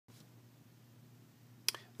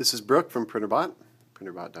This is Brooke from Printrbot,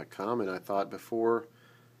 Printrbot.com, and I thought before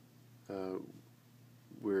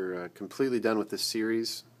we're completely done with this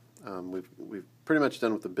series, we've pretty much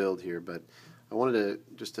done with the build here, but I wanted to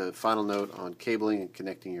just a final note on cabling and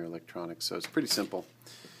connecting your electronics. So it's pretty simple.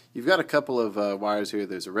 You've got a couple of wires here.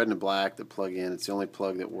 There's a red and a black that plug in. It's the only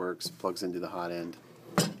plug that works. It plugs into the hot end.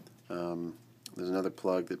 There's another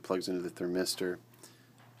plug that plugs into the thermistor.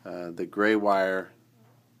 The gray wire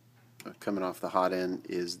coming off the hot end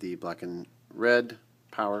is the black and red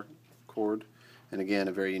power cord, and again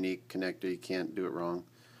a very unique connector, you can't do it wrong.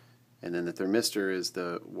 And then the thermistor is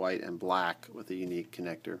the white and black with a unique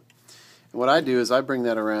connector. And what I do is I bring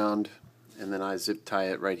that around and then I zip tie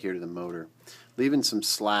it right here to the motor, leaving some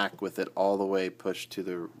slack with it all the way pushed to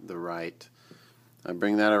the right. I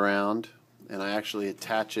bring that around and I actually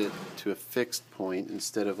attach it to a fixed point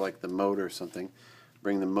instead of like the motor or something.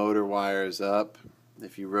 Bring the motor wires up.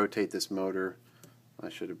 If you rotate this motor, I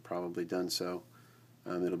should have probably done so,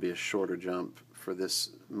 it'll be a shorter jump for this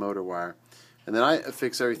motor wire. And then I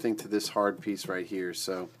affix everything to this hard piece right here,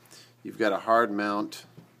 so you've got a hard mount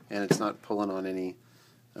and it's not pulling on any,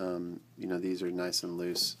 these are nice and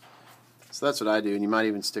loose. So that's what I do, and you might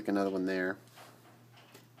even stick another one there.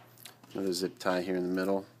 Another zip tie here in the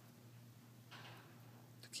middle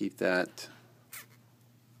to keep that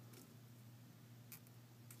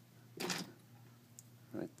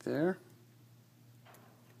right there.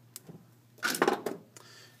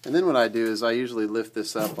 And then what I do is I usually lift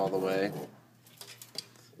this up all the way,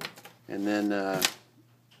 and then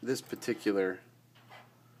this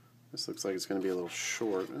looks like it's going to be a little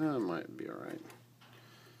short. It might be alright.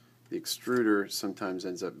 The extruder sometimes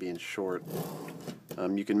ends up being short.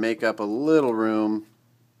 You can make up a little room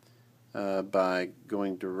by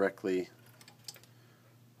going directly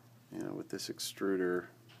with this extruder.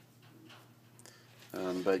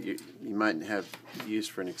 But you might have use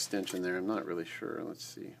for an extension there. I'm not really sure. Let's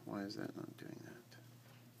see. Why is that not doing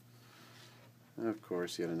that? Of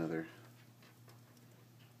course, yet another.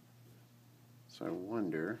 So I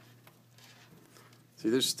wonder. See,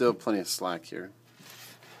 there's still plenty of slack here.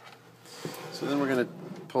 So then we're going to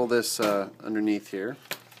pull this underneath here.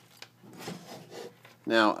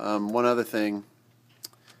 Now, one other thing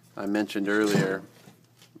I mentioned earlier.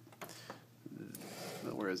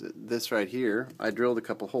 Where is it? This right here, I drilled a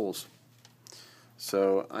couple holes.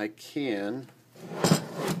 So I can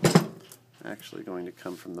actually going to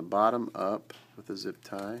come from the bottom up with a zip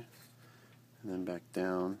tie and then back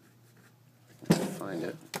down and find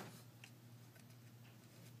it.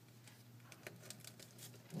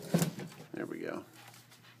 There we go.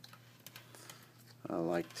 I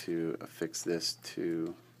like to affix this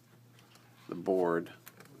to the board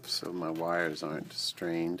so my wires aren't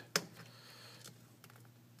strained.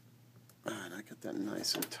 And I got that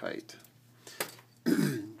nice and tight.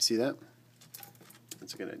 See that?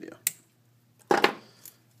 That's a good idea.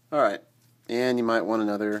 Alright, and you might want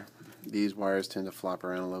another. These wires tend to flop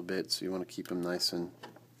around a little bit, so you want to keep them nice and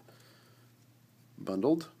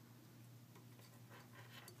bundled.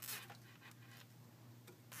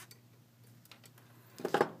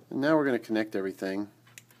 And now we're going to connect everything.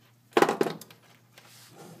 Let's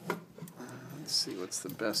see what's the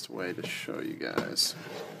best way to show you guys.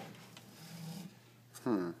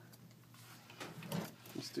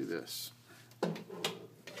 Let's do this.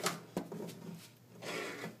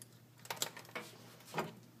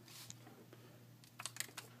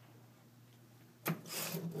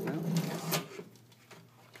 Well,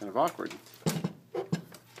 kind of awkward.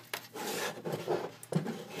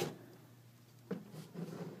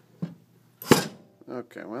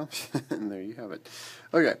 Okay, well, and there you have it.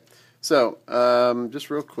 Okay, so just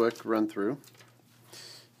real quick run through.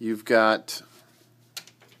 You've got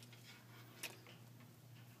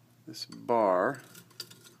this bar.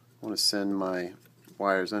 I want to send my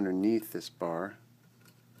wires underneath this bar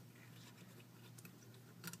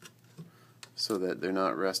so that they're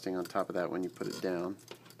not resting on top of that when you put it down.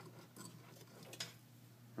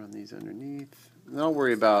 Run these underneath. And I'll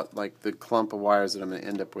worry about like the clump of wires that I'm going to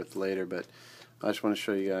end up with later, but I just want to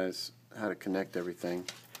show you guys how to connect everything.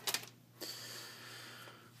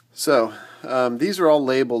 So these are all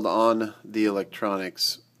labeled on the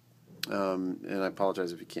electronics. And I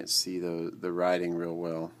apologize if you can't see the writing real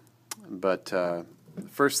well. But the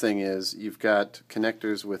first thing is you've got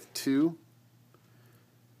connectors with 2,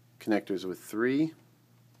 connectors with 3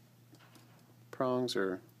 prongs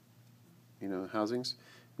or housings,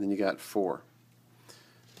 and then you got 4.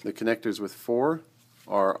 The connectors with 4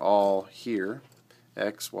 are all here,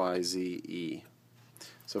 X, Y, Z, E.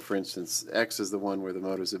 So for instance, X is the one where the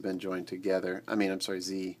motors have been joined together.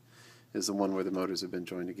 Z is the one where the motors have been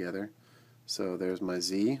joined together. So there's my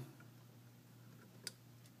Z.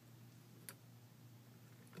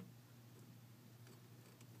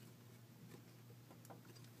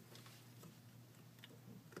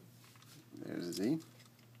 There's Z.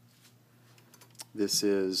 This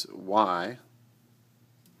is Y,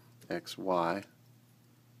 X, Y.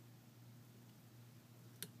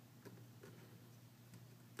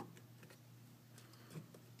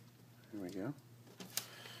 There we go.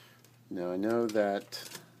 Now I know that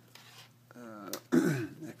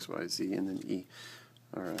X, Y, Z, and then E.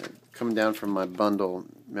 All right, coming down from my bundle,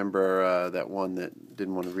 remember that one that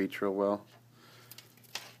didn't want to reach real well?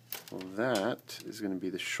 Well, that is going to be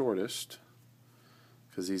the shortest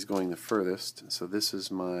because he's going the furthest. So this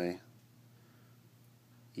is my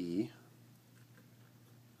E.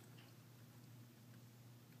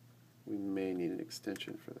 We may need an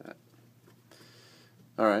extension for that.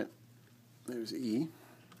 All right, there's E.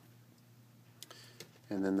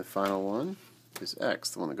 And then the final one is X,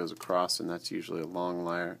 the one that goes across, and that's usually a long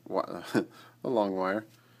wire. A long wire.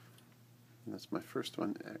 And that's my first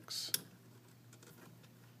one, X.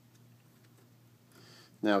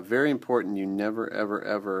 Now, very important, you never, ever,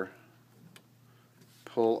 ever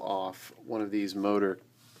pull off one of these motor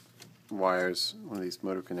wires, one of these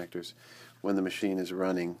motor connectors, when the machine is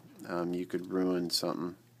running. You could ruin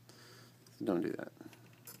something. Don't do that.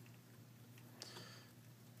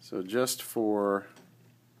 So just for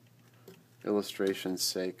illustration's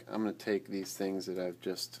sake, I'm going to take these things that I've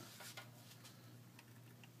just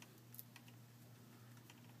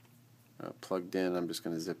plugged in. I'm just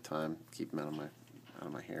going to zip tie them, keep them out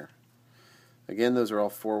of my hair. Again, those are all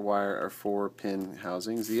 4-pin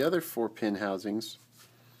housings. The other 4-pin housings,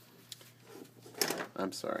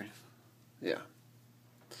 I'm sorry, yeah.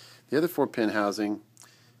 The other 4-pin housing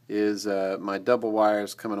is my double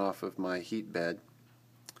wires coming off of my heat bed.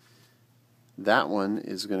 That one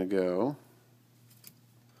is going to go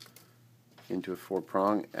into a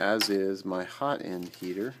 4-prong, as is my hot end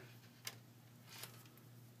heater.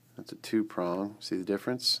 That's a 2-prong. See the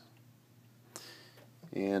difference?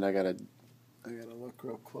 And I gotta look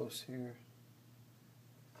real close here.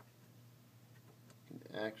 You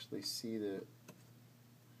can actually see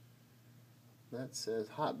that says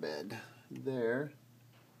hotbed there.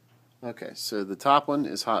 Okay, so the top one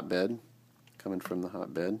is hotbed, coming from the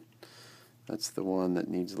hotbed. That's the one that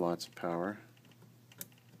needs lots of power.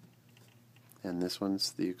 And this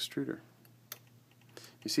one's the extruder.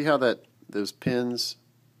 You see how those pins,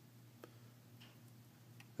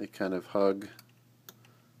 they kind of hug.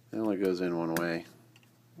 It only goes in one way.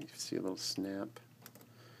 You can see a little snap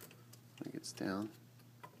when it gets down.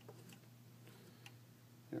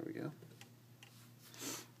 There we go.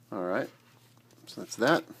 Alright, so that's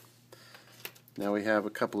that. Now we have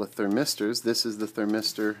a couple of thermistors. This is the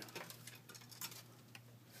thermistor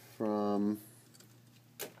from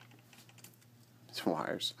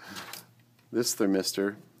wires. This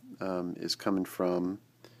thermistor is coming from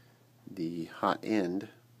the hot end,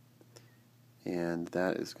 and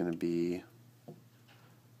that is going to be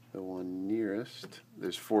the one nearest.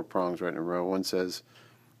 There's 4 prongs right in a row. One says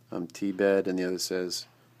T bed, and the other says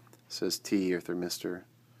T, or thermistor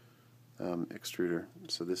extruder.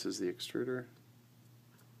 So this is the extruder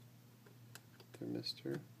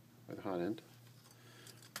thermistor with hot end,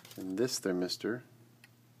 and this thermistor.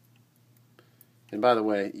 And by the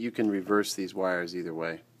way, you can reverse these wires either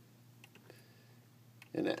way.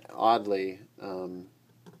 And oddly, I know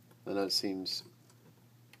it seems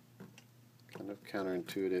kind of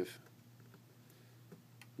counterintuitive,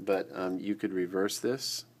 but you could reverse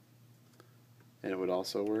this and it would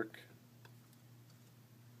also work,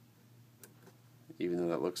 even though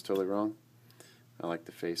that looks totally wrong. I like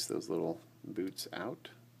to face those little boots out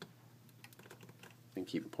and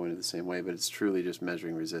keep it pointed the same way, but it's truly just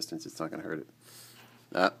measuring resistance. It's not going to hurt it.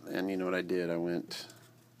 And you know what I did? I went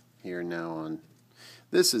here now on.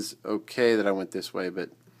 This is okay that I went this way, but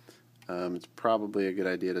it's probably a good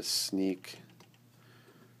idea to sneak.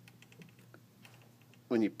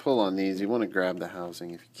 When you pull on these, you want to grab the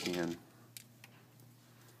housing if you can.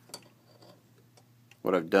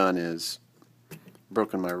 What I've done is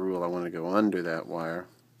broken my rule. I want to go under that wire.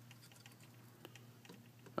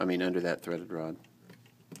 I mean under that threaded rod.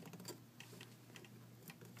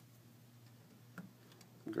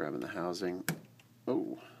 Grabbing the housing.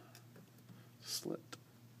 Oh, slipped.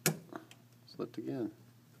 Slipped again.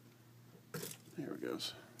 There it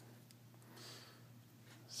goes.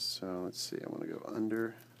 So let's see, I want to go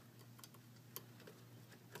under.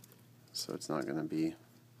 So it's not going to be.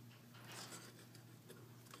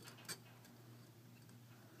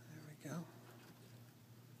 There we go.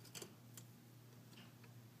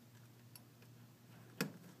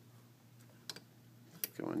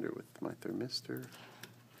 go under with my thermistor.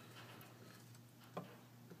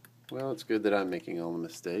 Well, it's good that I'm making all the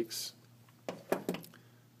mistakes.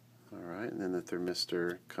 Alright, and then the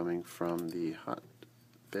thermistor coming from the hot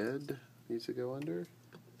bed needs to go under.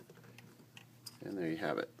 And there you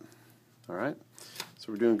have it. Alright,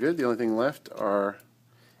 so we're doing good. The only thing left are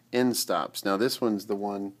end stops. Now this one's the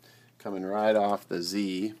one coming right off the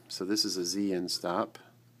Z, so this is a Z end stop.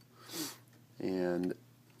 And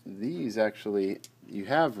these actually, you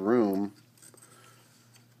have room,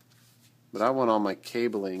 but I want all my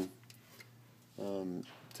cabling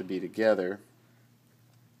to be together.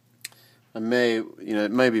 It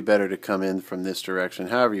may be better to come in from this direction,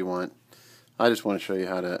 however you want. I just want to show you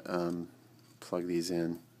how to plug these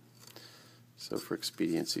in. So for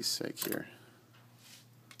expediency's sake here.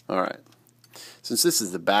 Alright. Since this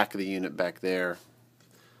is the back of the unit back there,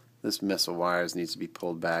 this mess of wires needs to be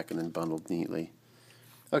pulled back and then bundled neatly.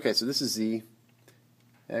 Okay, so this is Z,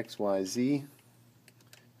 X, Y, Z.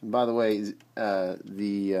 And by the way,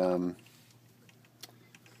 the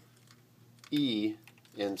E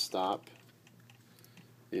end stop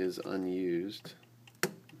is unused.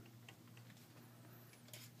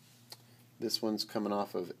 This one's coming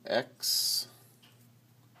off of X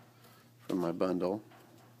from my bundle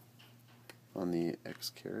on the X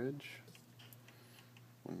carriage.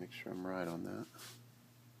 I want to make sure I'm right on that.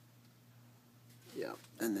 Yeah,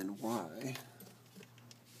 and then Y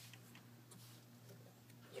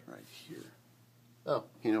is right here. Oh,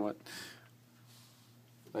 you know what?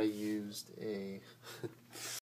 I used a